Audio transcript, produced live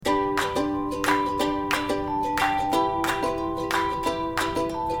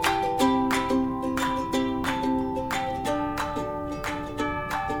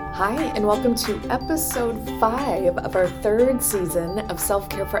Hi, and welcome to episode 5 of our 3rd season of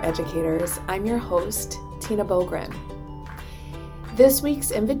Self-Care for Educators. I'm your host, Tina Bogren. This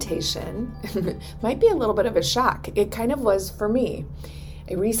week's invitation might be a little bit of a shock. It kind of was for me.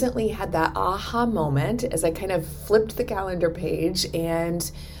 I recently had that aha moment as I kind of flipped the calendar page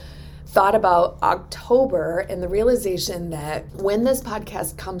and thought about October and the realization that when this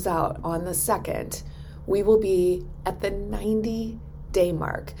podcast comes out on the 2nd, we will be at the 90-day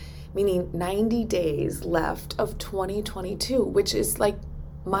mark, meaning 90 days left of 2022, which is like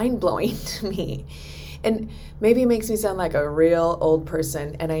mind-blowing to me. And maybe it makes me sound like a real old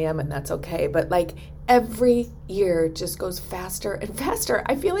person, and I am, and that's okay. But like every year just goes faster and faster.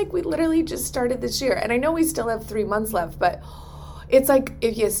 I feel like we literally just started this year, and I know we still have 3 months left, but it's like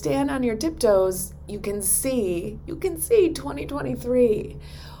if you stand on your tiptoes, you can see 2023,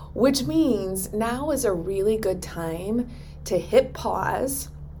 which means now is a really good time to hit pause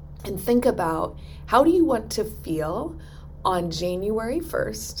and think about how do you want to feel on January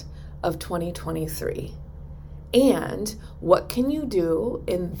 1st of 2023? And what can you do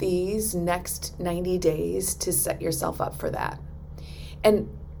in these next 90 days to set yourself up for that? And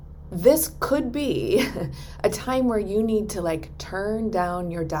this could be a time where you need to like turn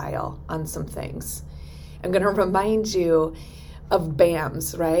down your dial on some things. I'm going to remind you of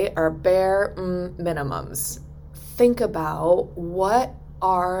BAMs, right? Our bare minimums. Think about what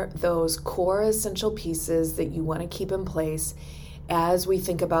are those core essential pieces that you want to keep in place as we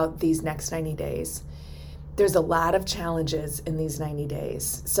think about these next 90 days. There's a lot of challenges in these 90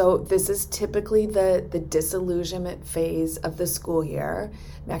 days. So this is typically the disillusionment phase of the school year.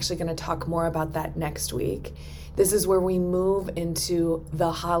 I'm actually going to talk more about that next week. This is where we move into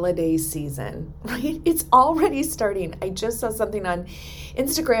the holiday season, right? It's already starting. I just saw something on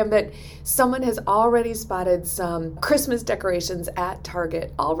Instagram that someone has already spotted some Christmas decorations at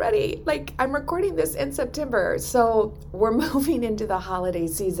Target already. Like, I'm recording this in September, so we're moving into the holiday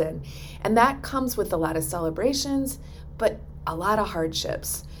season. And that comes with a lot of celebrations, but a lot of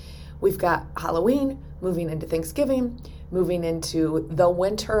hardships. We've got Halloween, moving into Thanksgiving, moving into the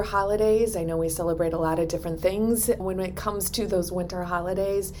winter holidays. I know we celebrate a lot of different things when it comes to those winter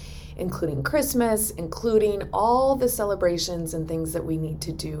holidays, including Christmas, including all the celebrations and things that we need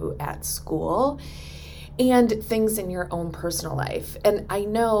to do at school, and things in your own personal life. And I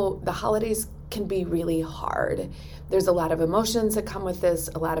know the holidays can be really hard. There's a lot of emotions that come with this,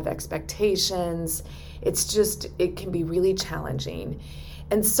 a lot of expectations. It can be really challenging.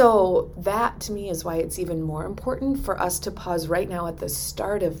 And so that to me is why it's even more important for us to pause right now at the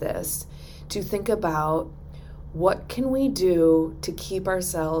start of this to think about what can we do to keep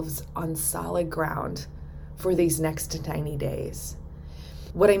ourselves on solid ground for these next 90 days.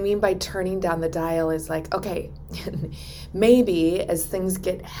 What I mean by turning down the dial is like, okay, maybe as things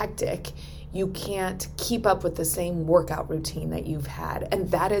get hectic, you can't keep up with the same workout routine that you've had, and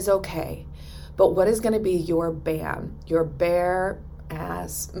that is okay. But what is going to be your BAM, your bare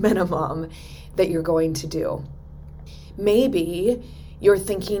ass minimum that you're going to do? Maybe you're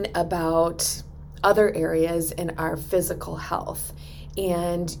thinking about other areas in our physical health,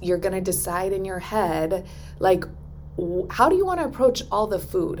 and you're going to decide in your head, like, how do you want to approach all the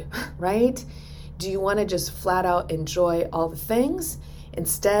food, right? Do you want to just flat out enjoy all the things?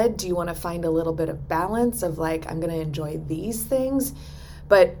 Instead, do you want to find a little bit of balance of like, I'm going to enjoy these things,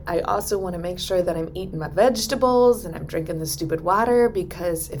 but I also want to make sure that I'm eating my vegetables and I'm drinking the stupid water,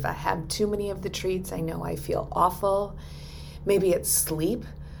 because if I have too many of the treats, I know I feel awful. Maybe it's sleep.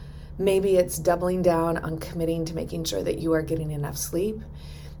 Maybe it's doubling down on committing to making sure that you are getting enough sleep.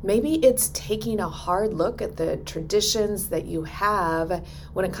 Maybe it's taking a hard look at the traditions that you have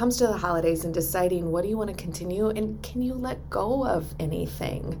when it comes to the holidays and deciding what do you want to continue and can you let go of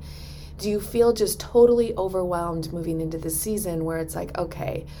anything? Do you feel just totally overwhelmed moving into the season where it's like,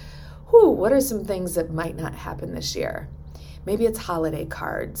 okay, what are some things that might not happen this year? Maybe it's holiday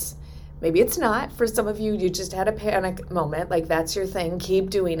cards. Maybe it's not. For some of you, you just had a panic moment. Like, that's your thing. Keep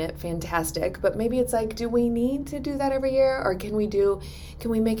doing it. Fantastic. But maybe it's like, do we need to do that every year? Or can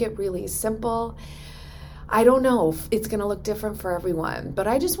we make it really simple? I don't know if it's going to look different for everyone, but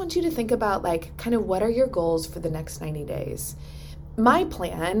I just want you to think about like kind of what are your goals for the next 90 days? My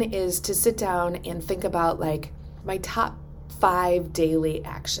plan is to sit down and think about like my top 5 daily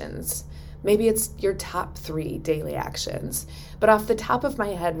actions. Maybe it's your top 3 daily actions. But off the top of my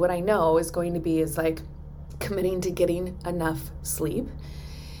head, what I know is going to be is like committing to getting enough sleep,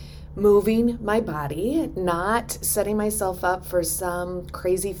 moving my body, not setting myself up for some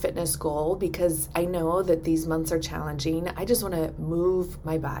crazy fitness goal because I know that these months are challenging. I just want to move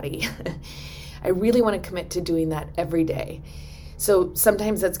my body. I really want to commit to doing that every day. So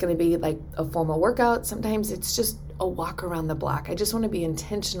sometimes that's going to be like a formal workout. Sometimes it's just a walk around the block. I just want to be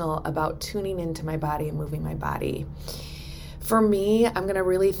intentional about tuning into my body and moving my body. For me, I'm going to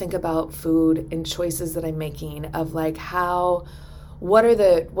really think about food and choices that I'm making of like what are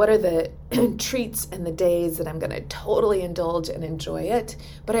the treats and the days that I'm going to totally indulge and enjoy it.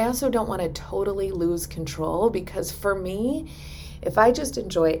 But I also don't want to totally lose control, because for me, if I just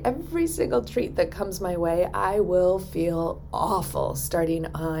enjoy every single treat that comes my way, I will feel awful starting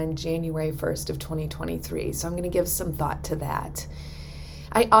on January 1st of 2023. So I'm going to give some thought to that.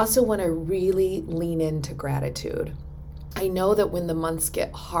 I also want to really lean into gratitude. I know that when the months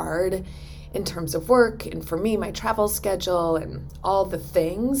get hard in terms of work, and for me, my travel schedule and all the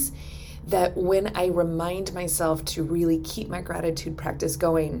things, that when I remind myself to really keep my gratitude practice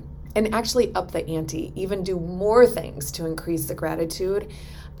going, and actually up the ante, even do more things to increase the gratitude,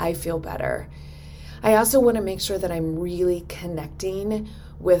 I feel better. I also want to make sure that I'm really connecting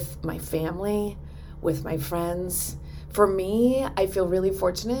with my family, with my friends. For me, I feel really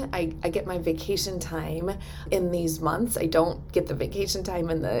fortunate. I get my vacation time in these months. I don't get the vacation time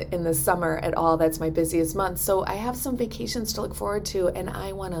in the summer at all. That's my busiest month. So I have some vacations to look forward to, and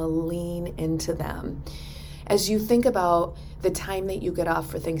I want to lean into them. As you think about the time that you get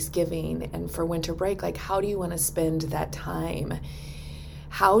off for Thanksgiving and for winter break, like how do you want to spend that time?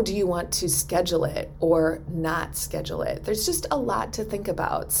 How do you want to schedule it or not schedule it? There's just a lot to think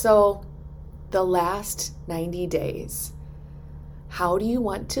about. So the last 90 days, how do you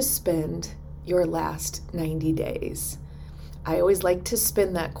want to spend your last 90 days? I always like to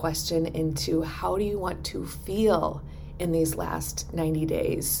spin that question into how do you want to feel in these last 90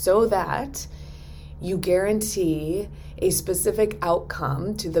 days, so that you guarantee a specific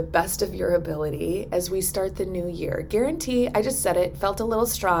outcome to the best of your ability as we start the new year. Guarantee, I just said it, felt a little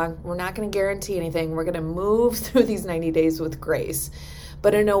strong. We're not going to guarantee anything. We're going to move through these 90 days with grace,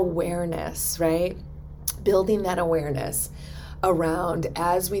 but an awareness, right? Building that awareness around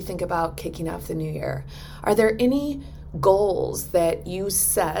as we think about kicking off the new year. Are there any goals that you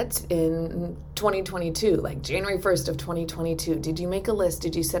set in 2022, like January 1st of 2022? Did you make a list?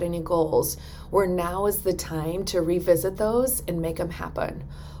 Did you set any goals? Where now is the time to revisit those and make them happen,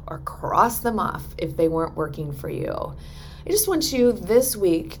 or cross them off if they weren't working for you. I just want you this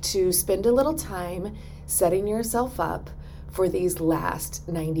week to spend a little time setting yourself up for these last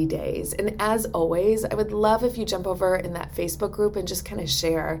 90 days. And as always, I would love if you jump over in that Facebook group and just kind of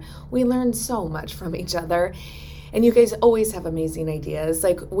share. We learn so much from each other. And you guys always have amazing ideas.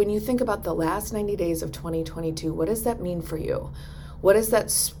 Like when you think about the last 90 days of 2022, what does that mean for you? What does that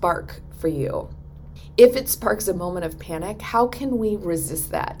spark for you? If it sparks a moment of panic, how can we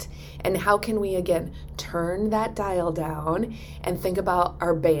resist that? And how can we, again, turn that dial down and think about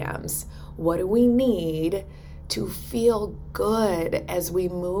our BAMs? What do we need to feel good as we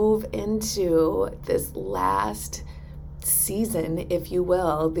move into this last season, if you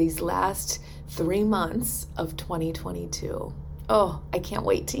will, these last 3 months of 2022. Oh, I can't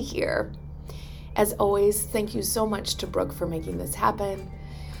wait to hear. As always, thank you so much to Brooke for making this happen.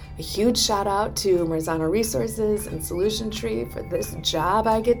 A huge shout out to Marzano Resources and Solution Tree for this job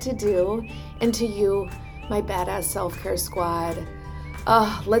I get to do, and to you, my badass self-care squad.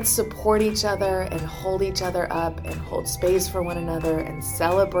 Let's support each other and hold each other up and hold space for one another and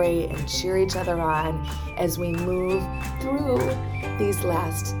celebrate and cheer each other on as we move through these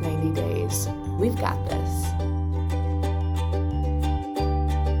last 90 days. We've got this.